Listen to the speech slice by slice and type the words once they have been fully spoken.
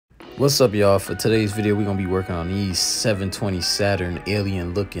What's up, y'all? For today's video, we're gonna be working on these 720 Saturn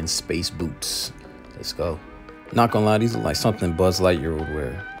alien looking space boots. Let's go. Not gonna lie, these look like something Buzz Lightyear would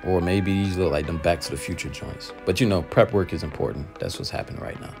wear, or maybe these look like them Back to the Future joints. But you know, prep work is important. That's what's happening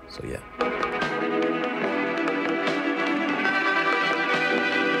right now. So yeah.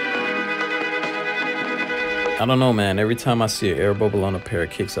 I don't know, man. Every time I see an air bubble on a pair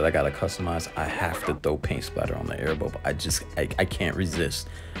of kicks that I gotta customize, I have to throw paint splatter on the air bubble. I can't resist.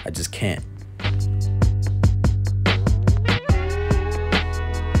 I just can't.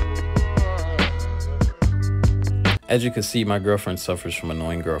 As you can see, my girlfriend suffers from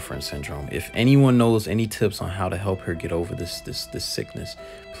annoying girlfriend syndrome. If anyone knows any tips on how to help her get over this sickness,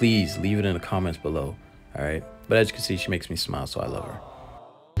 please leave it in the comments below. All right. But as you can see, she makes me smile, so I love her.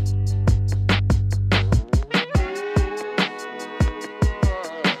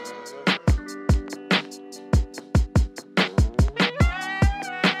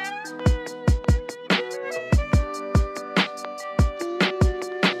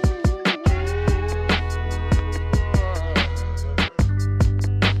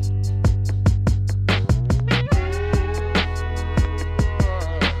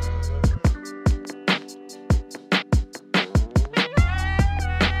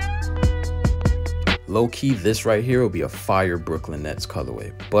 Low-key, this right here will be a fire Brooklyn Nets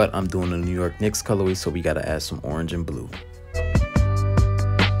colorway, but I'm doing a New York Knicks colorway, so we gotta add some orange and blue.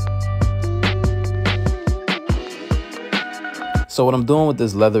 So what I'm doing with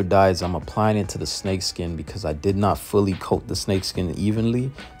this leather dye is I'm applying it to the snakeskin because I did not fully coat the snakeskin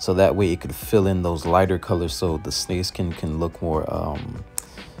evenly, so that way it could fill in those lighter colors so the snakeskin can look more,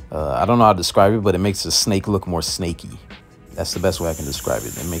 I don't know how to describe it, but it makes the snake look more snaky. That's the best way I can describe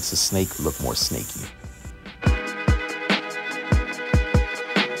it. It makes the snake look more snaky.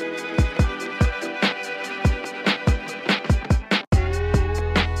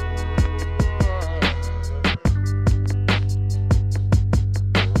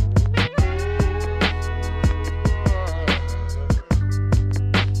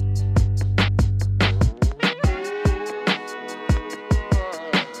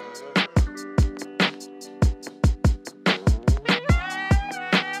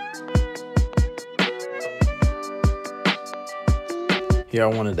 Here I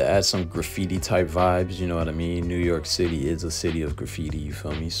wanted to add some graffiti type vibes, you know what I mean? New York City is a city of graffiti, you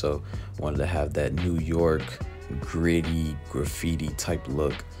feel me? So I wanted to have that New York gritty graffiti type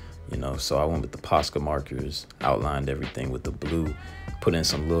look, you know? So I went with the Posca markers, outlined everything with the blue, put in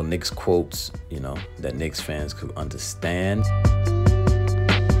some little Knicks quotes, you know, that Knicks fans could understand.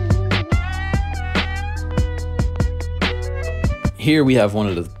 Here we have one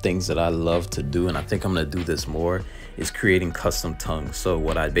of the things that I love to do, and I think I'm gonna do this more, is creating custom tongues. So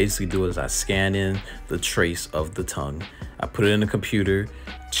what I basically do is I scan in the trace of the tongue, I put it in the computer,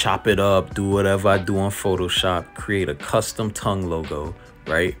 chop it up, do whatever I do on Photoshop, create a custom tongue logo,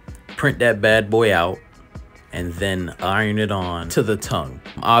 right? Print that bad boy out, and then iron it on to the tongue.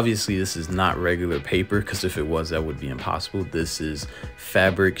 Obviously, this is not regular paper, because if it was, that would be impossible. This is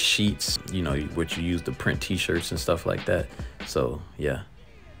fabric sheets, you know, what you use to print t-shirts and stuff like that. So yeah,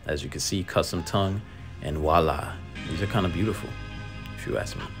 as you can see, custom tongue, and voila. These are kind of beautiful, if you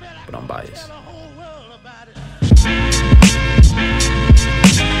ask me, but I'm biased.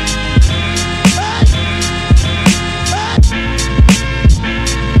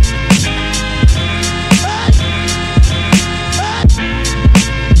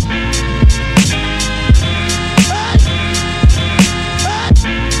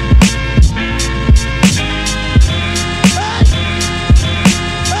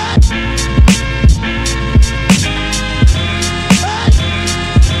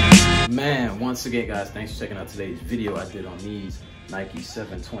 Once again, guys, thanks for checking out today's video I did on these Nike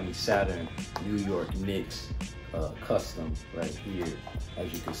 720 Saturn New York Knicks custom right here.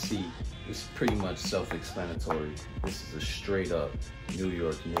 As you can see, it's pretty much self-explanatory. This is a straight up New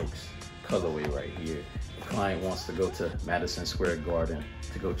York Knicks colorway right here. The client wants to go to Madison Square Garden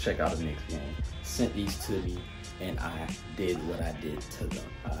to go check out a Knicks game. Sent these to me, and I did what I did to them,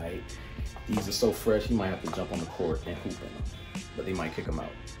 all right? These are so fresh, you might have to jump on the court and hoop in them, but they might kick them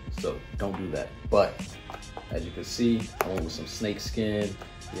out. So don't do that. But as you can see, I went with some snake skin,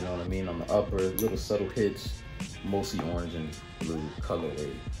 you know what I mean, on the upper, little subtle hits, mostly orange and blue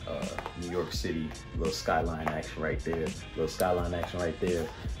colorway. New York City, little skyline action right there, little skyline action right there,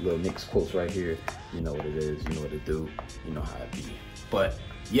 little Knicks quotes right here. You know what it is, you know what it do, you know how it be. But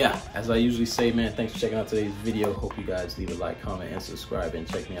yeah, as I usually say, man, thanks for checking out today's video. Hope you guys leave a like, comment, and subscribe, and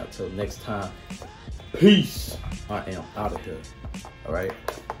check me out till next time. Peace. I am out of here. All right.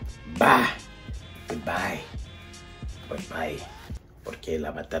 Bye. Goodbye. Bye-bye. porque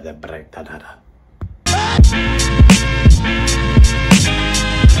la batalla nada.